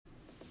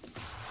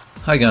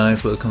Hi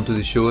guys, welcome to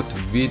the short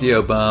video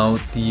about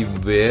the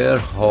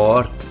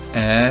WearHeart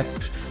app.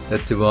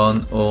 That's the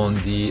one on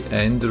the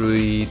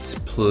Android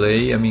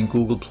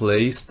Google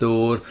Play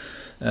Store.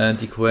 And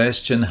the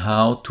question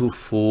how to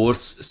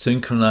force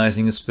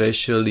synchronizing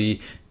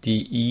especially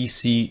the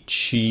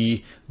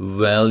ECG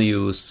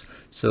values.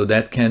 So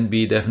that can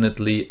be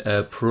definitely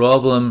a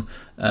problem,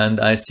 and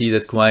I see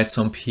that quite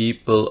some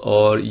people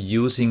are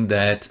using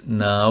that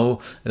now.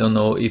 I don't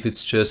know if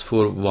it's just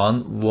for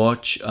one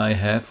watch. I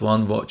have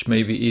one watch.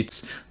 Maybe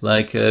it's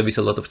like with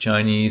a lot of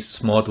Chinese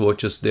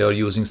smartwatches, they are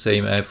using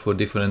same app for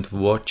different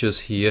watches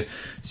here.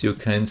 So you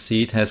can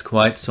see it has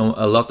quite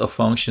a lot of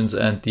functions,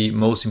 and the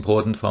most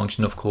important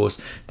function, of course,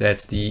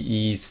 that's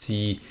the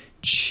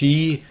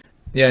ECG.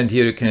 Yeah, and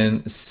here you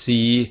can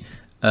see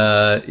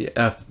how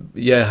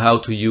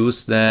to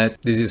use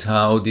that. This is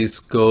how this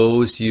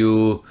goes.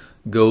 You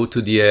go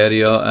to the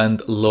area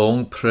and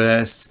long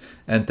press,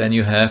 and then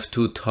you have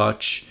to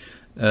touch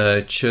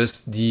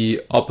just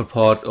the upper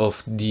part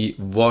of the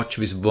watch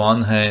with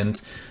one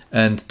hand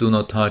and do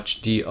not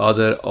touch the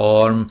other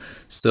arm,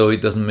 so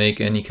it doesn't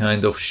make any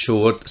kind of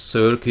short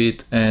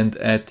circuit. And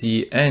at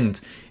the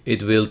end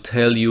it will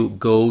tell you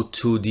go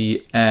to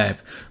the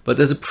app. But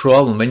there's a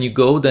problem. When you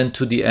go then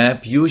to the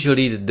app,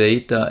 usually the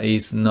data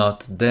is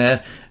not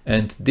there,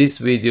 and this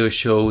video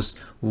shows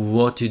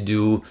what to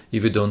do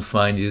if you don't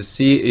find it. You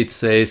see it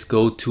says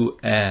go to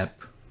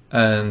app,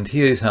 and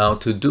here is how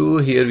to do.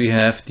 Here we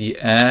have the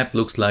app,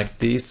 looks like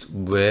this,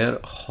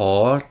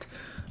 WearHeart.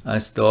 I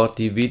start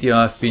the video.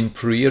 I've been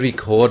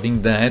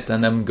pre-recording that,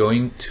 and I'm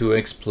going to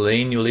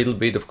explain you a little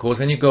bit. Of course,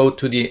 when you go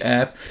to the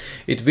app,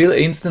 it will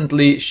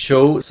instantly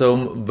show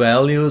some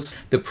values.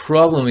 The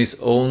problem is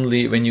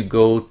only when you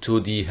go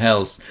to the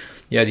health.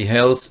 Yeah, the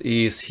health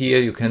is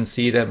here. You can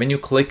see that when you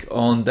click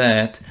on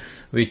that,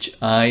 which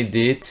I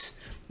did,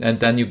 and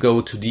then you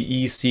go to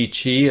the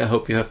ECG. I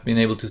hope you have been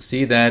able to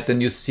see that,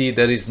 and you see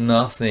there is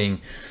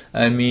nothing.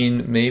 I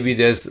mean, maybe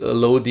there's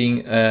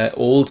loading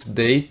old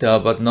data,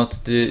 but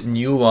not the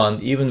new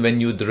one. Even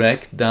when you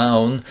drag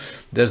down,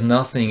 there's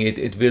nothing.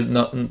 It will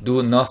not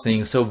do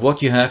nothing. So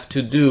what you have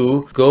to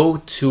do, go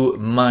to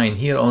mine.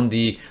 Here on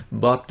the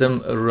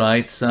bottom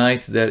right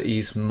side, there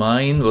is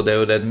mine,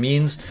 whatever that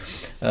means.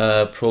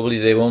 Probably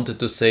they wanted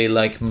to say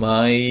like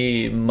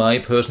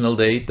my personal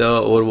data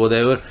or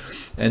whatever.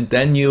 And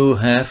then you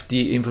have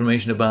the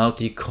information about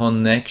the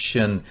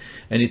connection,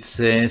 and it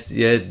says,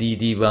 yeah, the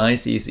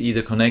device is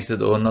either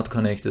connected or not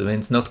connected. When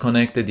it's not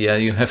connected, yeah,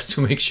 you have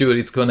to make sure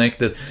it's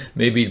connected.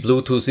 Maybe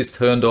Bluetooth is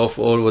turned off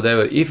or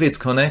whatever. If it's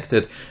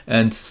connected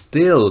and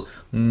still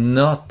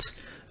not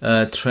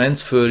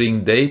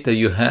transferring data,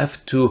 you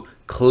have to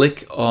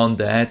click on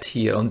that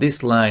here on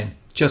this line.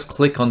 Just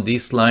click on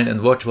this line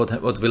and watch what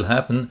will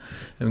happen.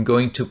 I'm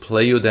going to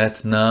play you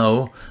that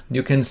now.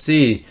 You can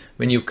see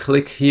when you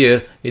click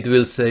here, it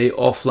will say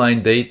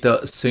offline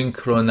data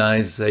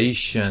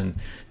synchronization.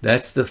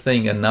 That's the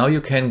thing. And now you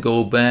can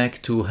go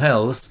back to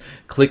health,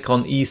 click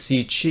on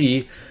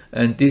ECG,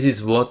 and this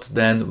is what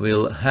then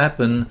will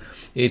happen.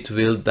 It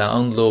will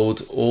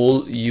download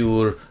all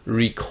your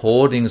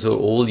recordings or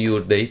all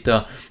your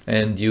data,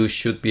 and you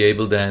should be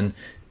able then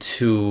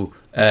to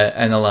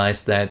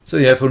analyze that. So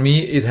yeah, for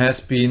me it has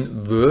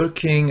been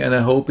working, and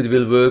I hope it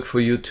will work for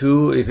you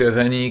too. If you have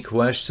any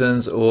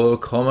questions or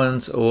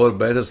comments or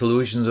better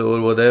solutions or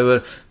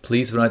whatever,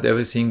 please write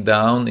everything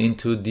down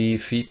into the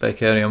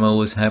feedback area. I'm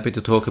always happy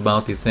to talk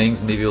about the things,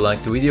 and if you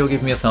like the video,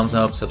 give me a thumbs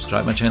up,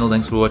 subscribe my channel.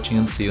 Thanks for watching,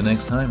 and see you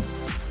next time.